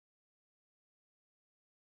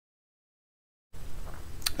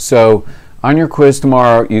So on your quiz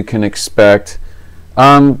tomorrow, you can expect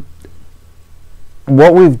what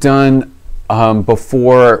we've done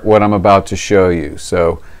before what I'm about to show you.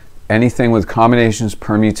 So anything with combinations,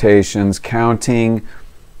 permutations, counting,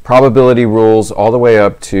 probability rules, all the way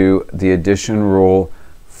up to the addition rule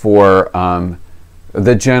for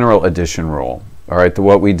the general addition rule, all right,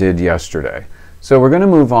 what we did yesterday. So we're going to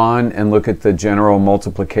move on and look at the general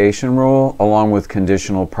multiplication rule along with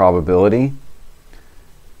conditional probability.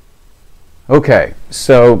 Okay,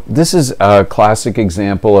 so this is a classic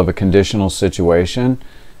example of a conditional situation.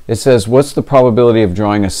 It says, what's the probability of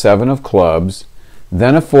drawing a 7 of clubs,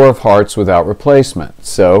 then a 4 of hearts without replacement?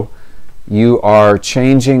 So you are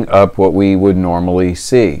changing up what we would normally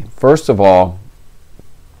see. First of all,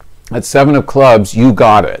 at 7 of clubs, you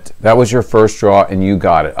got it. That was your first draw and you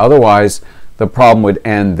got it. Otherwise, the problem would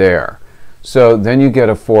end there. So then you get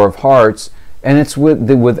a 4 of hearts, and it's with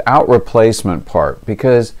the without replacement part,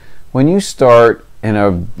 because when you start in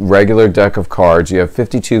a regular deck of cards, you have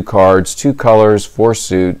 52 cards, 2 colors, 4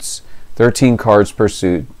 suits, 13 cards per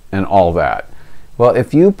suit, and all that. Well,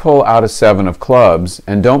 if you pull out a 7 of clubs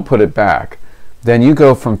and don't put it back, then you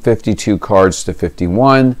go from 52 cards to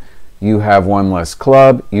 51. You have 1 less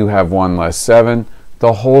club, you have 1 less 7.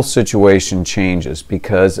 The whole situation changes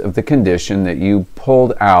because of the condition that you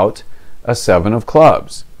pulled out a 7 of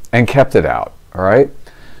clubs and kept it out, all right?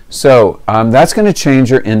 So that's going to change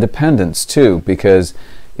your independence too, because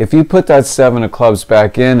if you put that 7 of clubs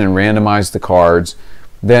back in and randomize the cards,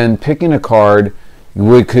 then picking a card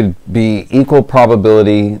could be equal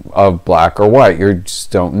probability of black or white. You just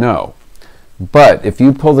don't know. But if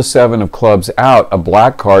you pull the 7 of clubs out, a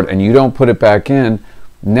black card, and you don't put it back in,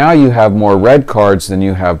 now you have more red cards than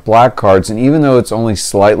you have black cards. And even though it's only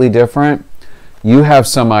slightly different, you have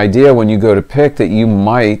some idea when you go to pick that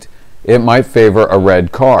it might favor a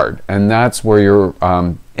red card. And that's where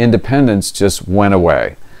your independence just went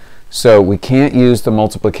away. So we can't use the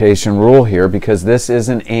multiplication rule here because this is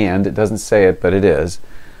an and. It doesn't say it, but it is.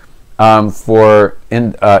 For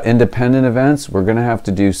independent events, we're going to have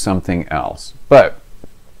to do something else. But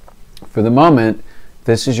for the moment,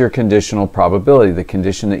 this is your conditional probability, the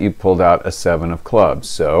condition that you pulled out a 7 of clubs.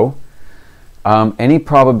 So any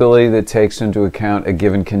probability that takes into account a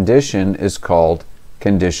given condition is called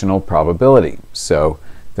conditional probability. So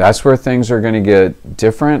that's where things are going to get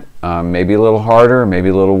different, maybe a little harder, maybe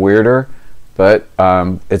a little weirder, but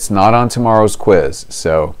it's not on tomorrow's quiz.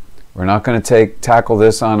 So we're not going to tackle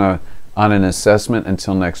this on an assessment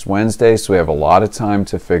until next Wednesday, so we have a lot of time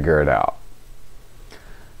to figure it out.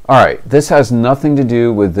 All right, this has nothing to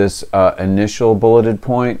do with this initial bulleted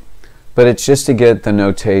point, but it's just to get the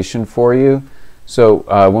notation for you. So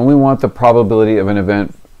when we want the probability of an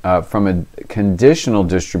event from a conditional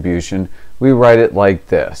distribution, we write it like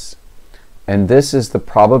this. And this is the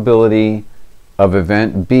probability of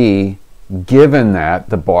event B given that,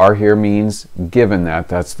 the bar here means given that,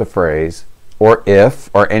 that's the phrase, or if,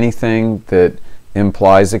 or anything that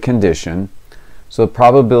implies a condition. So the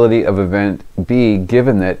probability of event B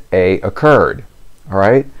given that A occurred, all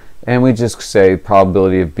right? And we just say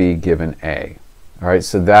probability of B given A, all right?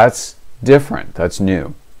 So that's different, that's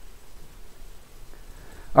new.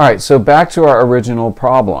 All right, so back to our original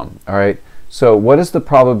problem, all right? So what is the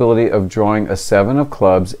probability of drawing a 7 of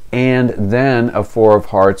clubs and then a 4 of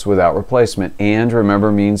hearts without replacement? And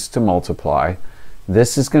remember means to multiply.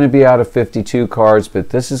 This is going to be out of 52 cards, but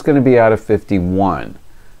this is going to be out of 51.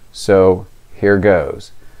 So here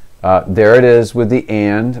goes. There it is with the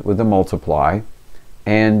and, with the multiply.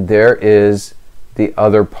 And there is the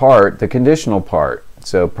other part, the conditional part.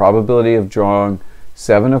 So probability of drawing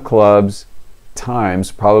 7 of clubs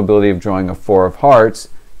times probability of drawing a 4 of hearts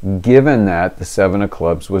given that the 7 of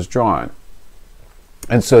clubs was drawn.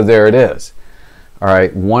 And so there it is. All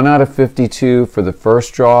right, 1 out of 52 for the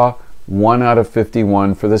first draw, 1 out of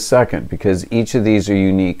 51 for the second, because each of these are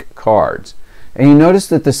unique cards. And you notice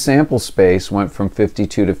that the sample space went from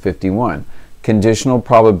 52 to 51. Conditional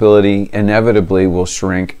probability inevitably will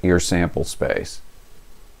shrink your sample space.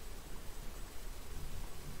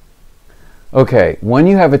 Okay, when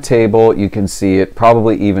you have a table, you can see it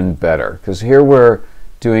probably even better, because here we're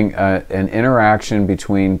doing an interaction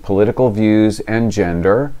between political views and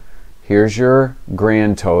gender. Here's your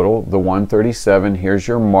grand total, the 137. Here's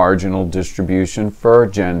your marginal distribution for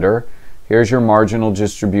gender. Here's your marginal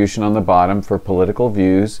distribution on the bottom for political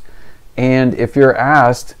views. And if you're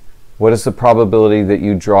asked, what is the probability that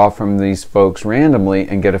you draw from these folks randomly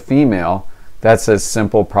and get a female? That's a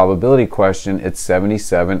simple probability question. It's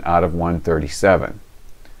 77 out of 137.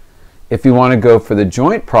 If you want to go for the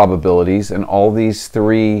joint probabilities and all these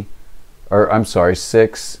six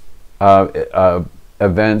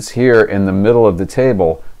events here in the middle of the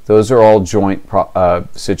table, those are all joint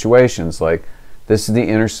situations. Like this is the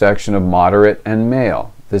intersection of moderate and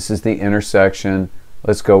male. This is the intersection,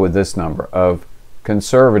 let's go with this number, of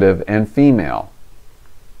conservative and female.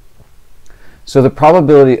 So the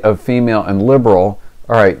probability of female and liberal,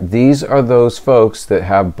 all right, these are those folks that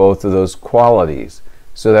have both of those qualities.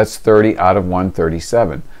 So that's 30 out of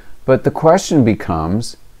 137. But the question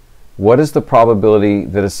becomes, what is the probability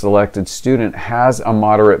that a selected student has a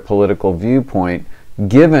moderate political viewpoint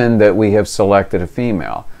given that we have selected a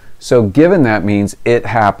female? So given that means it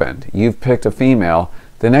happened. You've picked a female.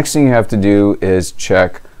 The next thing you have to do is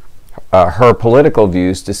check her political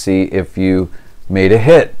views to see if you made a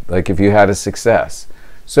hit, like if you had a success.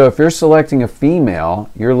 So if you're selecting a female,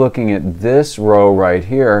 you're looking at this row right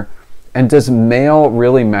here. And does male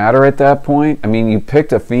really matter at that point? I mean, you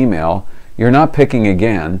picked a female. You're not picking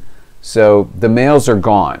again. So the males are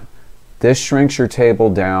gone. This shrinks your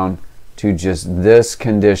table down to just this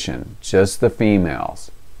condition, just the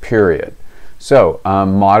females, period. So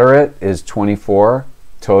moderate is 24,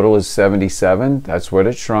 total is 77. That's what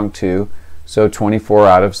it shrunk to. So 24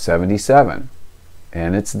 out of 77.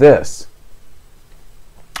 And it's this.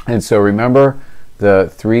 And so remember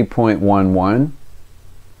the 3.11.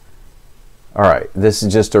 All right, this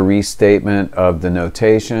is just a restatement of the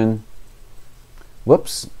notation.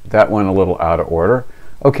 Whoops, that went a little out of order.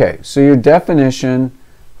 Okay, so your definition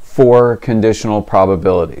for conditional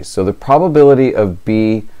probabilities. So the probability of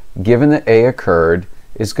B given that A occurred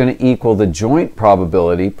is going to equal the joint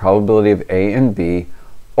probability of A and B,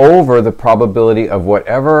 over the probability of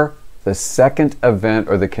whatever the second event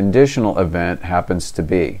or the conditional event happens to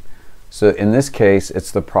be. So in this case,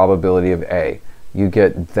 it's the probability of A. You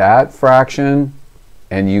get that fraction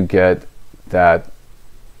and you get that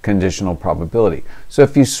conditional probability. So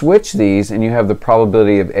if you switch these and you have the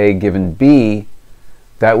probability of A given B,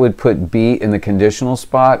 that would put B in the conditional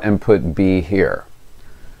spot and put B here.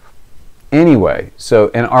 Anyway, so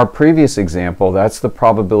in our previous example, that's the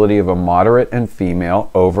probability of a moderate and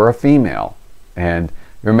female over a female. And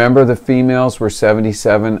remember the females were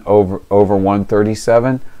 77 over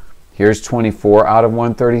 137. Here's 24 out of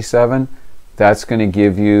 137. That's going to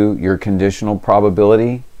give you your conditional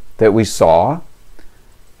probability that we saw.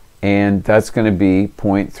 And that's going to be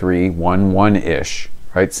 0.311-ish,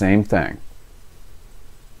 right? Same thing.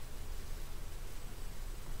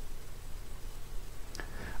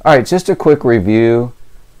 All right, just a quick review.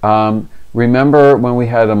 Remember when we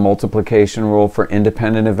had a multiplication rule for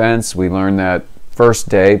independent events? We learned that first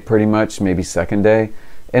day, pretty much, maybe second day.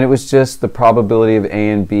 And it was just the probability of A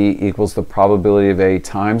and B equals the probability of A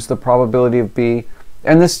times the probability of B.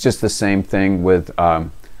 And this is just the same thing with,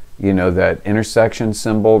 you know, that intersection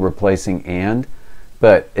symbol replacing and.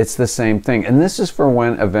 But it's the same thing. And this is for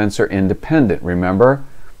when events are independent, remember?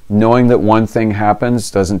 Knowing that one thing happens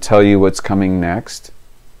doesn't tell you what's coming next.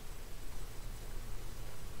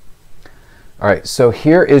 All right, so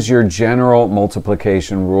here is your general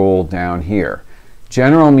multiplication rule down here.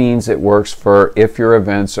 General means it works for if your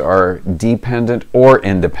events are dependent or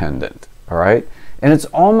independent, all right? And it's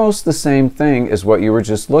almost the same thing as what you were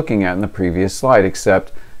just looking at in the previous slide,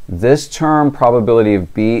 except this term, probability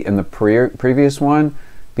of B, in the previous one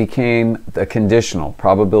became the conditional,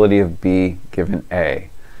 probability of B given A.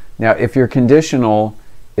 Now, if your conditional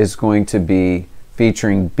is going to be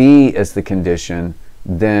featuring B as the condition,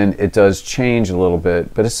 then it does change a little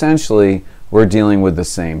bit, but essentially we're dealing with the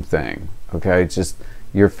same thing. Okay, just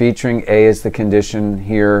you're featuring A as the condition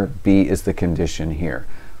here, B is the condition here.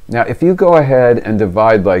 Now if you go ahead and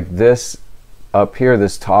divide like this up here,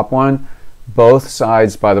 this top one, both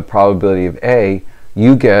sides by the probability of A,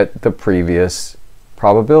 you get the previous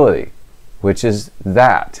probability, which is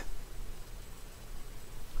that.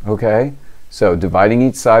 Okay, so dividing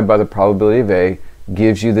each side by the probability of A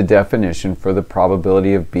gives you the definition for the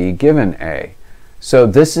probability of B given A. So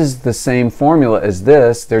this is the same formula as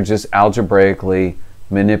this, they're just algebraically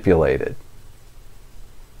manipulated.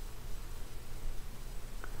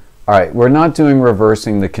 All right, we're not doing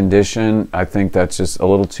reversing the condition. I think that's just a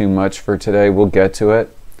little too much for today. We'll get to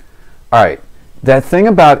it. All right, that thing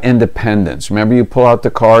about independence. Remember you pull out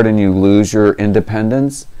the card and you lose your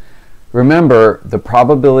independence? Remember, the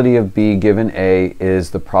probability of B given A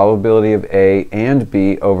is the probability of A and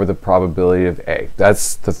B over the probability of A.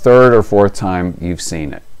 That's the third or fourth time you've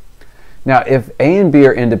seen it. Now, if A and B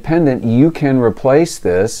are independent, you can replace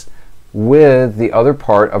this with the other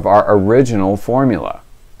part of our original formula.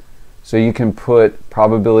 So you can put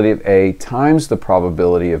probability of A times the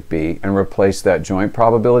probability of B and replace that joint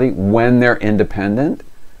probability when they're independent.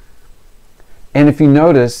 And if you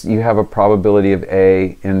notice, you have a probability of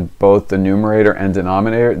A in both the numerator and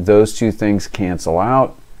denominator. Those two things cancel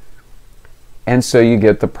out. And so you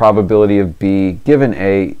get the probability of B given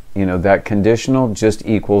A, that conditional just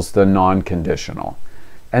equals the non-conditional.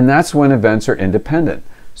 And that's when events are independent.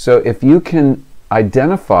 So if you can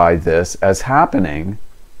identify this as happening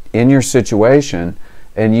in your situation,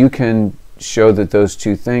 and you can show that those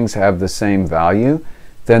two things have the same value,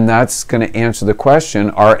 then that's going to answer the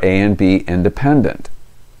question, are A and B independent?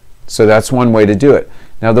 So that's one way to do it.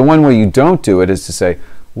 Now the one way you don't do it is to say,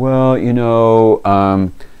 well,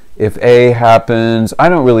 if A happens, I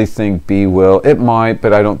don't really think B will. It might,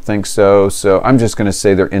 but I don't think so. So I'm just going to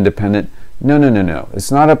say they're independent. No.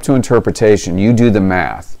 It's not up to interpretation. You do the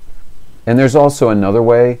math. And there's also another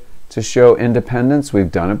way to show independence.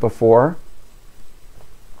 We've done it before.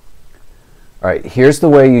 All right, here's the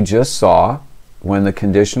way you just saw when the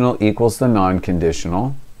conditional equals the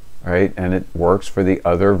non-conditional, right? And it works for the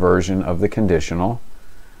other version of the conditional.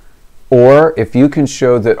 Or if you can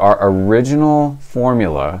show that our original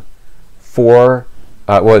formula for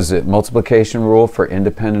multiplication rule for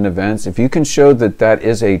independent events, if you can show that that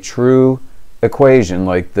is a true equation,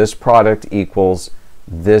 like this product equals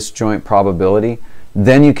this joint probability,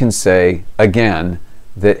 then you can say again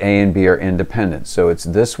that A and B are independent. So it's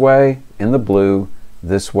this way in the blue,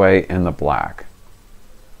 this way in the black.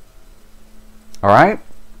 All right?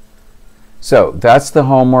 So that's the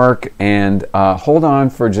homework, and hold on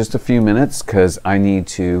for just a few minutes because I need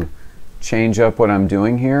to change up what I'm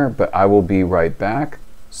doing here, but I will be right back.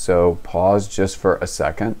 So pause just for a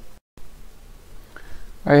second.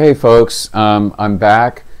 All right, hey folks, I'm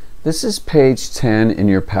back. This is page 10 in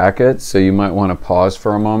your packet, so you might want to pause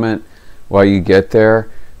for a moment while you get there.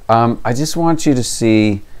 I just want you to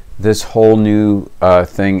see this whole new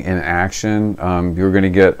thing in action. You're going to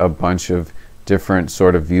get a bunch of different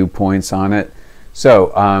sort of viewpoints on it.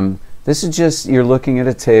 So this is just, you're looking at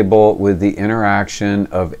a table with the interaction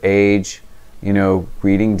of age,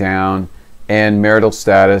 reading down, and marital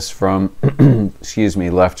status from, excuse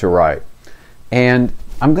me, left to right. And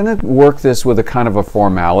I'm going to work this with a kind of a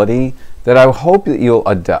formality that I hope that you'll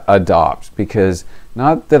adopt, because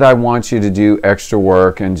not that I want you to do extra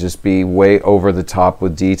work and just be way over the top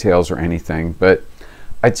with details or anything, but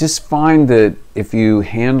I just find that if you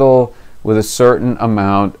handle with a certain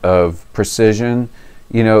amount of precision,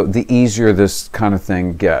 the easier this kind of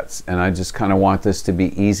thing gets. And I just kind of want this to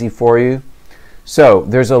be easy for you. So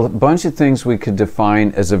there's a bunch of things we could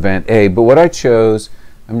define as event A, but what I chose,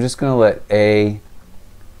 I'm just going to let A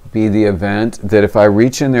be the event that if I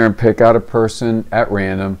reach in there and pick out a person at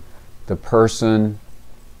random, the person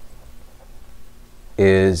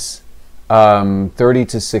is 30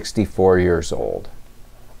 to 64 years old.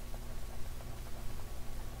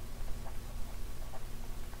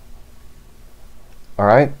 All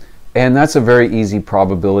right, and that's a very easy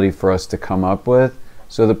probability for us to come up with.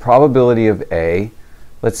 So the probability of A,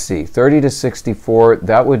 let's see, 30 to 64,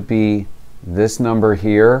 that would be this number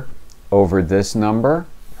here over this number,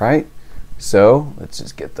 right? So let's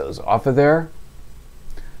just get those off of there.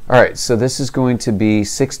 All right, so this is going to be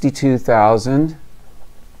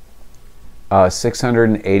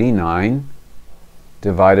 62,689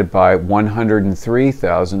 divided by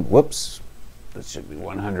 103,000. Whoops. That should be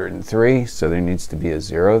 103, so there needs to be a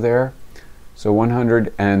 0 there. So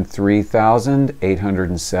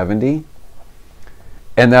 103,870.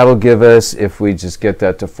 And that'll give us, if we just get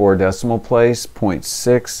that to 4 decimal place,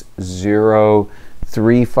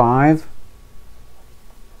 0.6035.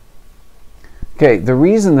 Okay, the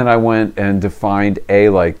reason that I went and defined A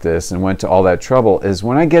like this and went to all that trouble is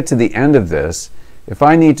when I get to the end of this, if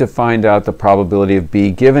I need to find out the probability of B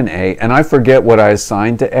given A, and I forget what I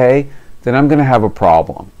assigned to A, then I'm going to have a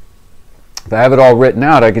problem. If I have it all written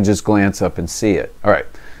out, I can just glance up and see it. All right,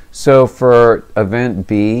 so for event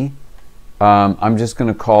B, I'm just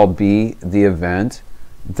going to call B the event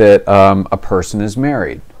that a person is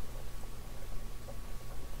married.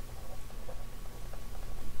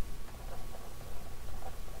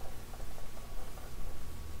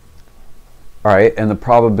 All right, and the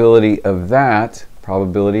probability of that,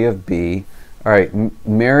 probability of B, all right,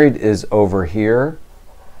 married is over here.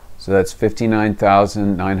 So that's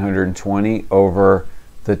 59,920 over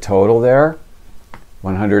the total there,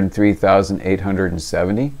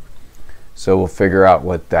 103,870. So we'll figure out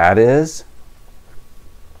what that is.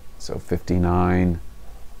 So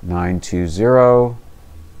 59,920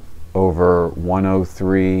 over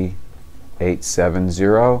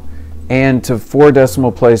 103,870. And to 4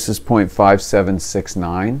 decimal places,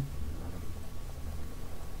 0.5769.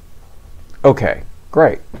 Okay,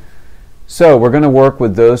 great. So we're going to work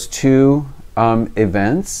with those two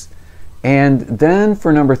events, And then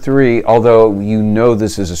for number 3, although you know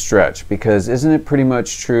this is a stretch, because isn't it pretty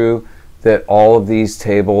much true that all of these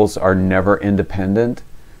tables are never independent?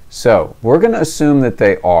 So we're going to assume that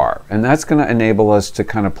they are, and that's going to enable us to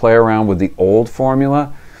kind of play around with the old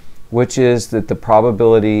formula, which is that the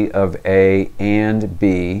probability of A and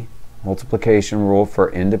B, multiplication rule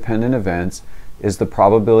for independent events, is the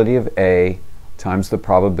probability of A times the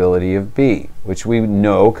probability of B, which we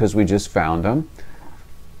know because we just found them.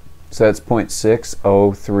 So that's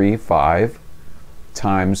 0.6035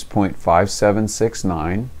 times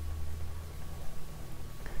 0.5769.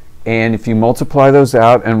 And if you multiply those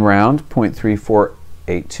out and round,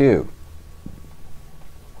 0.3482.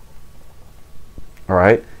 All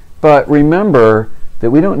right? But remember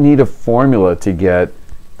that we don't need a formula to get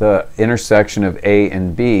the intersection of A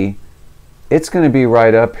and B. It's going to be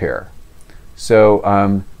right up here.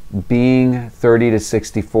 So being 30 to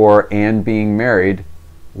 64 and being married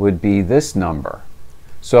would be this number.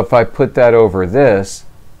 So if I put that over this,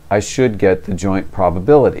 I should get the joint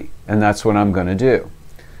probability, and that's what I'm going to do.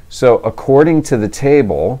 So according to the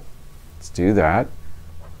table, let's do that.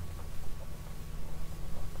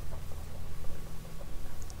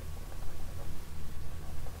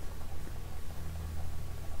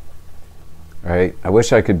 Right? I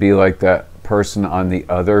wish I could be like that person on the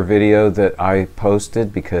other video that I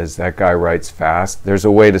posted, because that guy writes fast. There's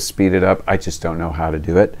a way to speed it up. I just don't know how to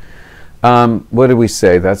do it. What did we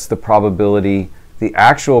say? That's the probability, the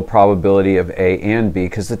actual probability of A and B,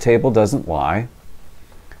 because the table doesn't lie.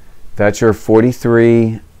 That's your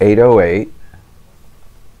 43,808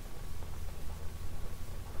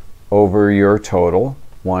 over your total,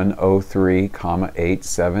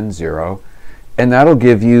 103,870, and that'll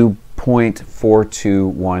give you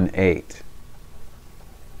 0.4218.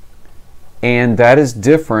 And that is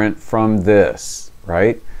different from this,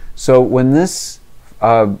 right? So when this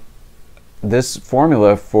this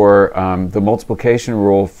formula for the multiplication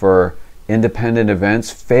rule for independent events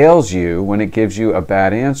fails you when it gives you a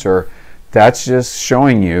bad answer, that's just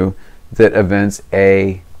showing you that events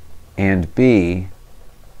A and B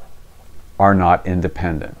are not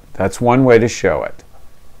independent. That's one way to show it.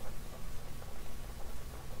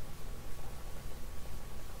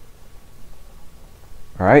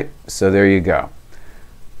 All right, so there you go.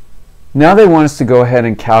 Now they want us to go ahead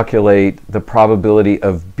and calculate the probability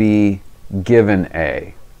of B given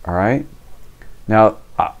A. All right. Now,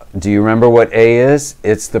 do you remember what A is?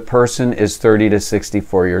 It's the person is 30 to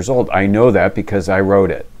 64 years old. I know that because I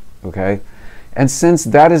wrote it. Okay. And since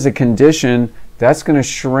that is a condition, that's going to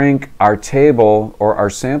shrink our table or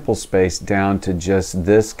our sample space down to just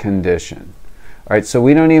this condition. All right. So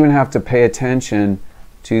we don't even have to pay attention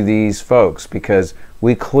to these folks, because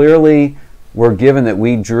we clearly were given that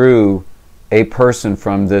we drew a person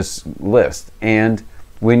from this list, and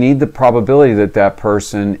we need the probability that that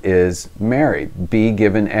person is married, B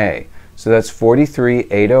given A. So that's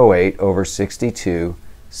 43,808 over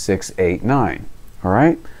 62,689. All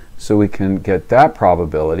right, so we can get that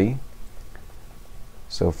probability.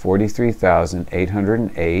 So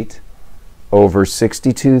 43,808 over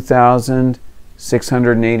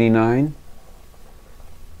 62,689.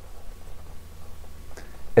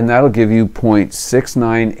 And that'll give you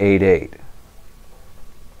 0.6988.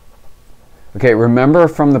 Okay, remember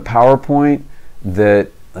from the PowerPoint that,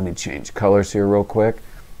 let me change colors here real quick.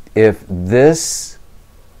 If this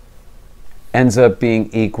ends up being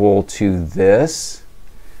equal to this,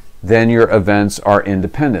 then your events are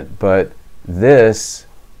independent. But this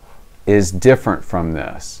is different from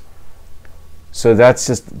this. So that's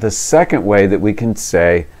just the second way that we can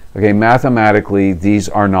say, okay, mathematically these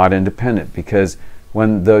are not independent, because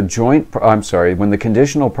when the when the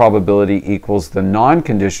conditional probability equals the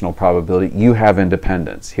non-conditional probability, you have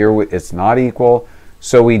independence. Here it's not equal,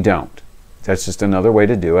 so we don't. That's just another way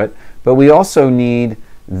to do it. But we also need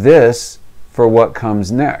this for what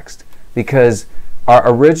comes next, because our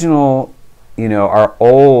original, our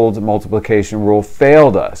old multiplication rule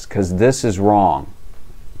failed us because this is wrong.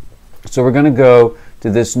 So we're going to go to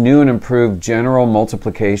this new and improved general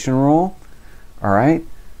multiplication rule. All right.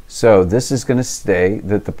 So this is going to say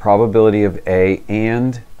that the probability of A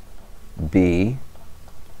and B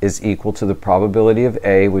is equal to the probability of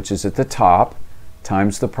A, which is at the top,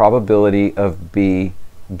 times the probability of B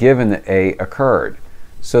given that A occurred.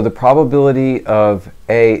 So the probability of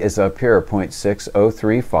A is up here,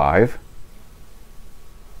 0.6035.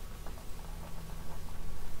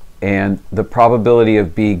 And the probability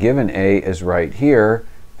of B given A is right here.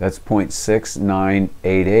 That's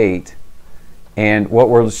 0.6988. And what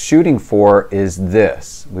we're shooting for is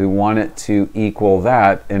this. We want it to equal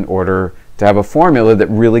that in order to have a formula that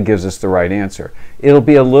really gives us the right answer. It'll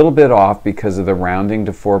be a little bit off because of the rounding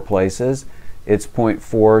to 4 places. It's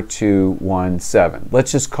 0.4217.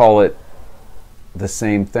 Let's just call it the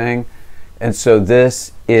same thing. And so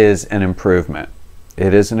this is an improvement.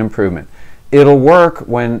 It is an improvement. It'll work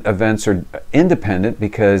when events are independent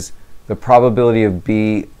because the probability of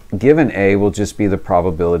B given A will just be the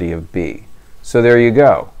probability of B. So there you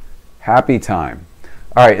go. Happy time.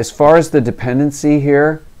 All right, as far as the dependency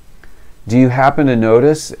here, do you happen to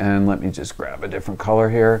notice, and let me just grab a different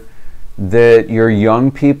color here, that your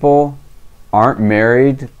young people aren't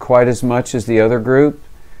married quite as much as the other group,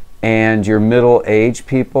 and your middle-aged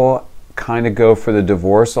people kind of go for the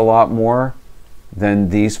divorce a lot more than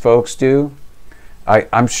these folks do?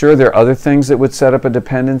 I'm sure there are other things that would set up a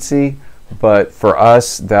dependency, but for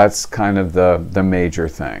us, that's kind of the major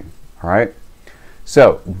thing. All right?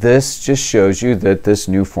 So this just shows you that this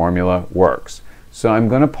new formula works. So I'm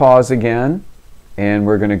going to pause again, and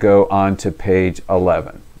we're going to go on to page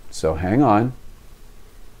 11. So hang on.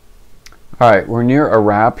 All right, we're near a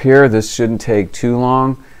wrap here. This shouldn't take too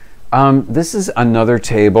long. This is another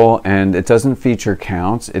table, and it doesn't feature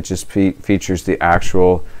counts. It just features the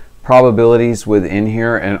actual probabilities within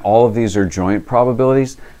here, and all of these are joint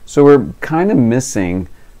probabilities. So we're kind of missing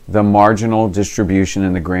the marginal distribution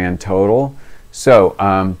and the grand total. So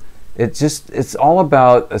it's all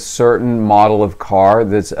about a certain model of car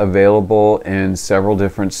that's available in several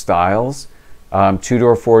different styles.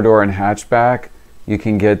 2-door, 4-door, and hatchback. You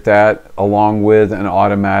can get that along with an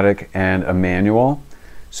automatic and a manual.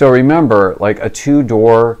 So remember, like a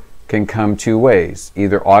 2-door can come 2 ways,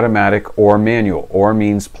 either automatic or manual. Or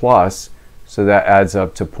means plus, so that adds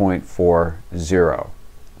up to 0.40.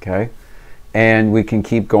 Okay? And we can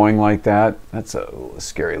keep going like that. That's a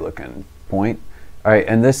scary looking point. All right,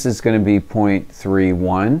 and this is going to be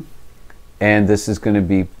 0.31, and this is going to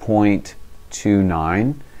be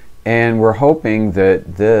 0.29, and we're hoping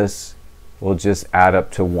that this will just add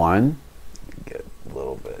up to 1. Get a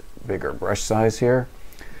little bit bigger brush size here.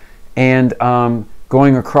 And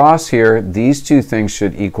going across here, these two things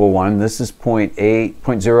should equal 1. This is 0.08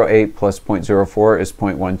 plus 0.04 is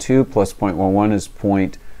 0.12 plus 0.11 is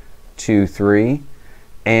 0.23.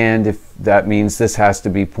 And if that means this has to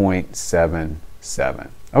be 0.77.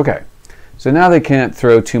 Okay, so now they can't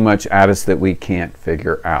throw too much at us that we can't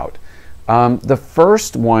figure out. The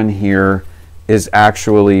first one here is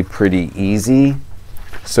actually pretty easy.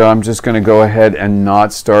 So I'm just going to go ahead and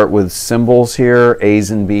not start with symbols here,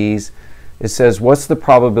 A's and B's. It says, what's the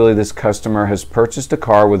probability this customer has purchased a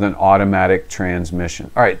car with an automatic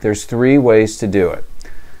transmission? All right, there's 3 ways to do it.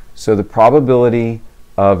 So the probability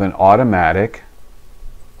of an automatic,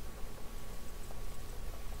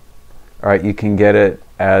 all right, you can get it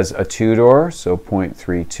as a 2-door, so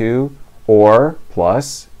 0.32, or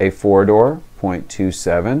plus a 4-door,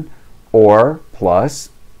 0.27, or plus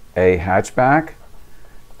a hatchback,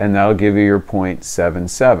 and that'll give you your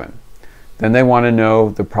 0.77. Then they want to know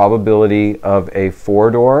the probability of a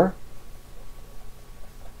 4-door,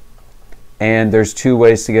 and there's 2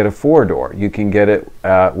 ways to get a 4-door. You can get it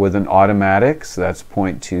with an automatic, so that's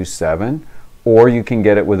 0.27, or you can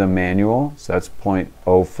get it with a manual, so that's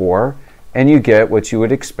 0.04, and you get what you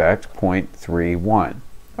would expect, 0.31.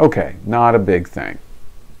 Okay, not a big thing.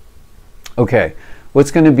 Okay,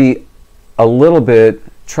 what's going to be a little bit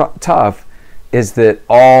tough is that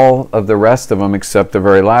all of the rest of them, except the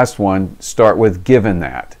very last one, start with given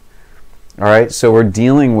that. All right, so we're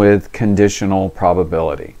dealing with conditional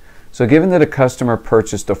probability. So given that a customer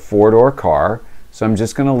purchased a 4-door car, so I'm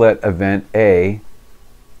just going to let event A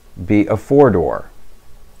be a 4-door.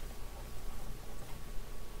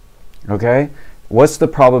 Okay, what's the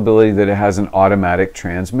probability that it has an automatic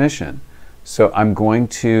transmission? So I'm going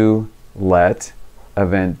to let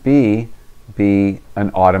event B be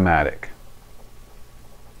an automatic.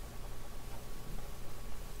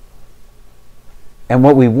 And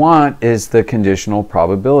what we want is the conditional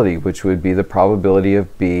probability, which would be the probability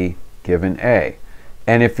of B given A.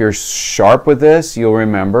 And if you're sharp with this, you'll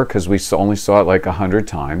remember, because we only saw it like 100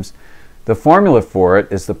 times, the formula for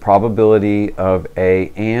it is the probability of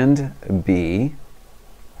A and B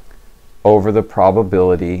over the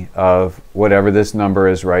probability of whatever this number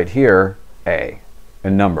is right here, A. A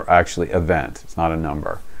number, actually event, it's not a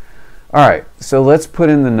number. All right, so let's put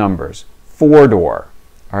in the numbers. 4-door.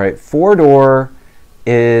 All right, 4-door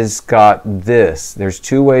is got this. There's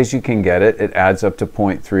 2 ways you can get it. It adds up to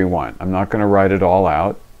 0.31. I'm not going to write it all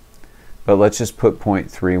out, but let's just put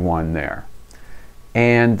 0.31 there.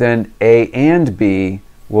 And then A and B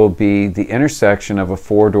will be the intersection of a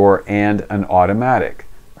 4-door and an automatic.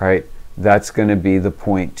 Right? That's going to be the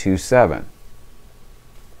 0.27.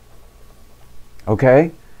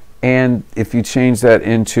 Okay? And if you change that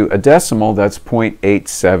into a decimal, that's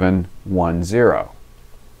 0.8710.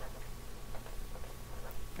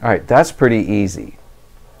 All right, that's pretty easy.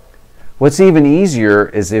 What's even easier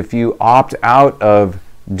is if you opt out of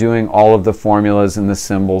doing all of the formulas and the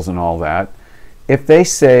symbols and all that. If they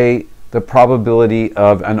say the probability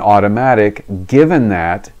of an automatic, given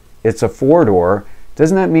that it's a four-door,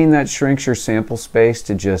 doesn't that mean that shrinks your sample space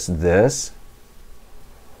to just this?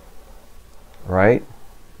 Right?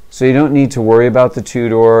 So you don't need to worry about the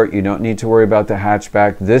two-door, you don't need to worry about the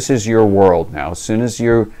hatchback. This is your world now. As soon as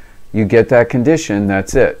you get that condition,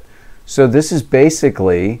 that's it. So this is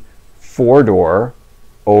basically four-door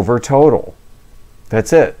over total.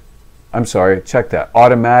 That's it. I'm sorry, check that.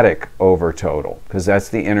 Automatic over total, because that's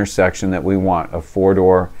the intersection that we want, of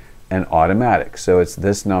four-door and automatic. So it's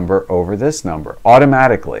this number over this number,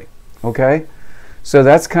 automatically. Okay? So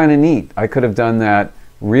that's kind of neat. I could have done that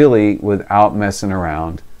really without messing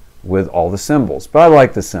around with all the symbols. But I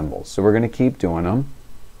like the symbols, so we're going to keep doing them.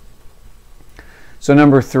 So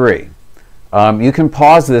number 3. You can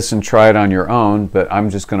pause this and try it on your own, but I'm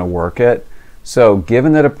just going to work it. So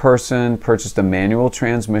given that a person purchased a manual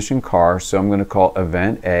transmission car, so I'm going to call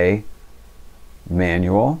event A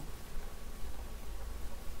manual.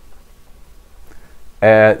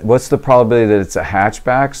 What's the probability that it's a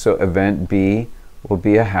hatchback? So event B will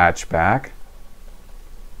be a hatchback.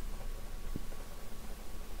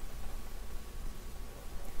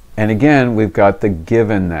 And again, we've got the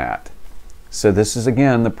given that. So this is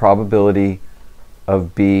again the probability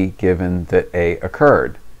of B given that A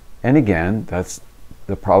occurred. And again, that's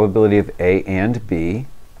the probability of A and B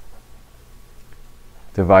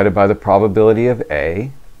divided by the probability of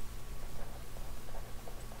A.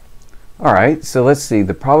 All right, so let's see.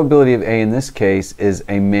 The probability of A in this case is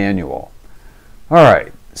a manual. All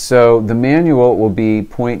right, so the manual will be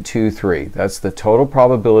 0.23. That's the total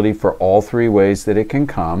probability for all three ways that it can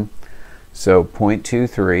come. So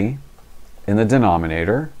 0.23 in the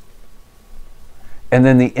denominator. And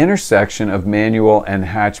then the intersection of manual and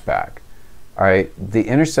hatchback. All right, the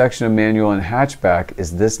intersection of manual and hatchback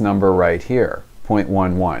is this number right here,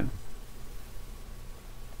 0.11.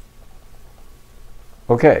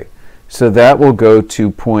 Okay, so that will go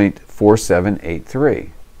to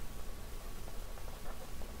 0.4783.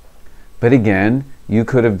 But again, you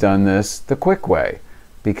could have done this the quick way,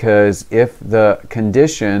 because if the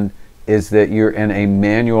condition is that you're in a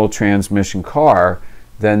manual transmission car,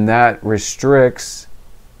 then that restricts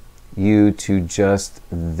you to just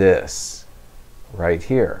this right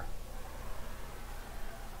here.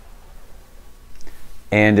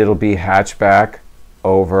 And it'll be hatchback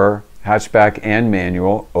and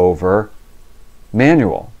manual over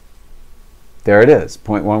manual. There it is,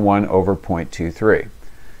 0.11 over 0.23.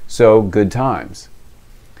 So good times.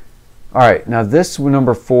 All right, now this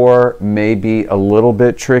number 4 may be a little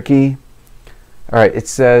bit tricky. All right, it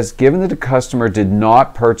says, given that the customer did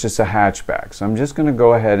not purchase a hatchback. So I'm just going to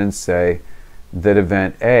go ahead and say that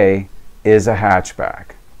event A is a hatchback.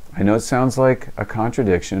 I know it sounds like a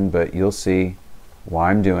contradiction, but you'll see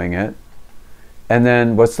why I'm doing it. And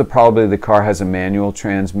then what's the probability the car has a manual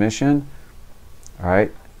transmission? All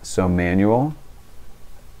right, so manual.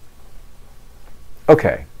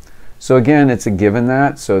 Okay, so again, it's a given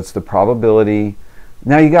that, so it's the probability.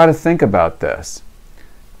 Now you got to think about this.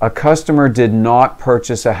 A customer did not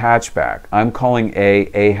purchase a hatchback. I'm calling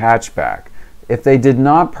A hatchback. If they did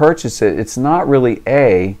not purchase it, it's not really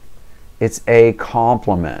A, it's A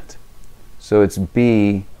complement. So it's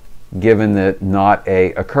B given that not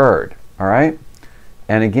A occurred. All right?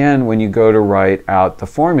 And again, when you go to write out the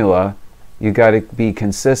formula, you got to be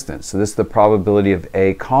consistent. So this is the probability of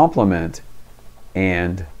A complement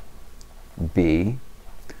and B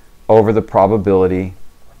over the probability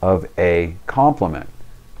of A complement.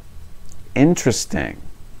 Interesting.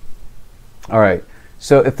 All right,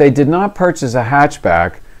 so if they did not purchase a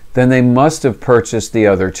hatchback, then they must have purchased the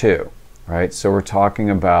other two, right? So we're talking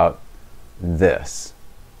about this.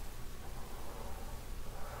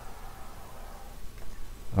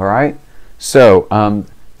 All right, so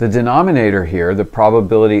the denominator here, the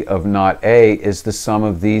probability of not A, is the sum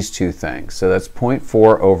of these two things. So that's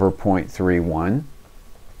 0.4 over 0.31.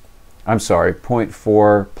 I'm sorry,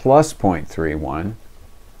 0.4 plus 0.31.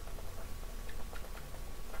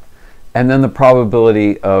 And then the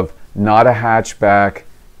probability of not a hatchback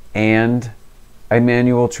and a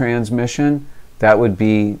manual transmission, that would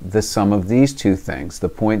be the sum of these two things, the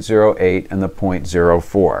 0.08 and the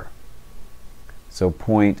 0.04. So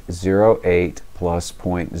 0.08 plus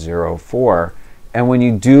 0.04. And when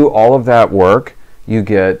you do all of that work, you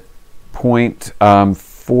get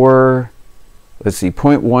 0.4, let's see,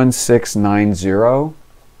 0.1690.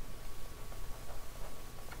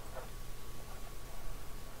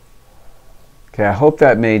 Okay, I hope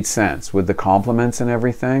that made sense with the complements and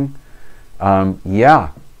everything.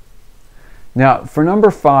 Yeah. Now, for number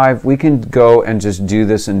 5, we can go and just do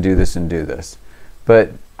this and do this and do this.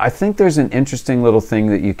 But I think there's an interesting little thing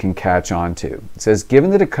that you can catch on to. It says, given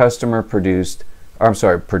that a customer produced,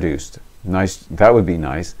 nice, that would be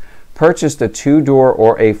nice, purchased a 2-door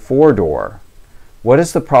or a 4-door, what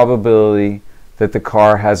is the probability that the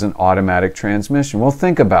car has an automatic transmission? Well,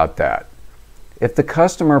 think about that. If the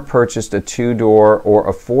customer purchased a 2-door or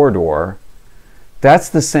a 4-door, that's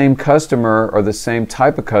the same customer or the same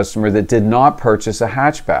type of customer that did not purchase a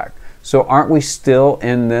hatchback. So aren't we still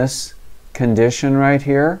in this condition right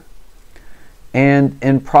here? And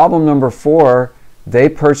in problem number 4, they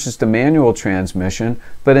purchased a manual transmission,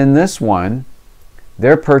 but in this one,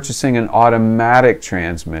 they're purchasing an automatic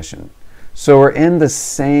transmission. So we're in the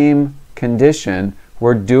same condition,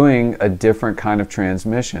 we're doing a different kind of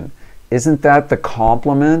transmission. Isn't that the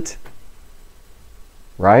complement?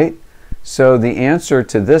 Right? So the answer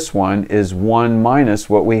to this one is 1 minus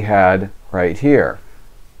what we had right here,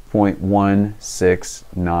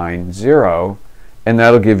 0.1690, and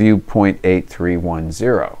that'll give you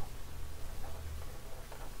 0.8310.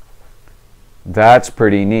 That's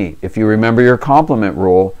pretty neat. If you remember your complement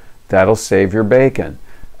rule, that'll save your bacon.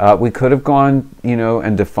 We could have gone,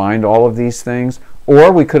 and defined all of these things,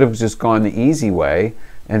 or we could have just gone the easy way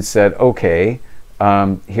and said, okay,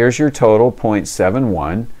 here's your total,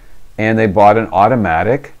 0.71, and they bought an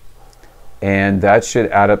automatic, and that should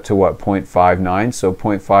add up to what, 0.59, so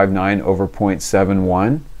 0.59 over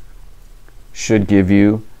 0.71 should give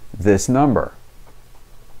you this number.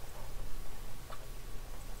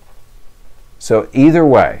 So either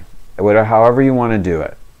way, however you want to do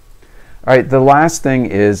it. All right, the last thing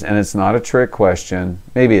is, and it's not a trick question,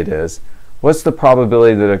 maybe it is, what's the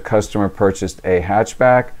probability that a customer purchased a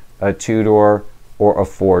hatchback, a 2-door, or a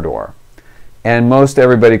 4-door? And most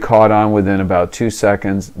everybody caught on within about 2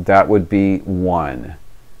 seconds. That would be 1,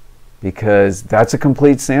 because that's a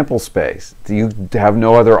complete sample space. You have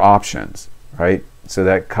no other options, right? So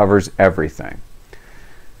that covers everything.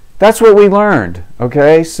 That's what we learned,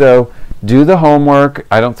 okay? So do the homework.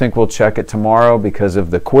 I don't think we'll check it tomorrow because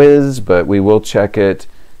of the quiz, but we will check it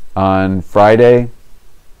on Friday.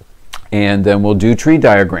 And then we'll do tree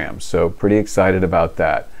diagrams. So pretty excited about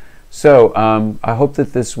that. So I hope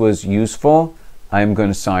that this was useful. I'm going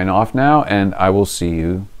to sign off now, and I will see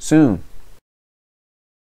you soon.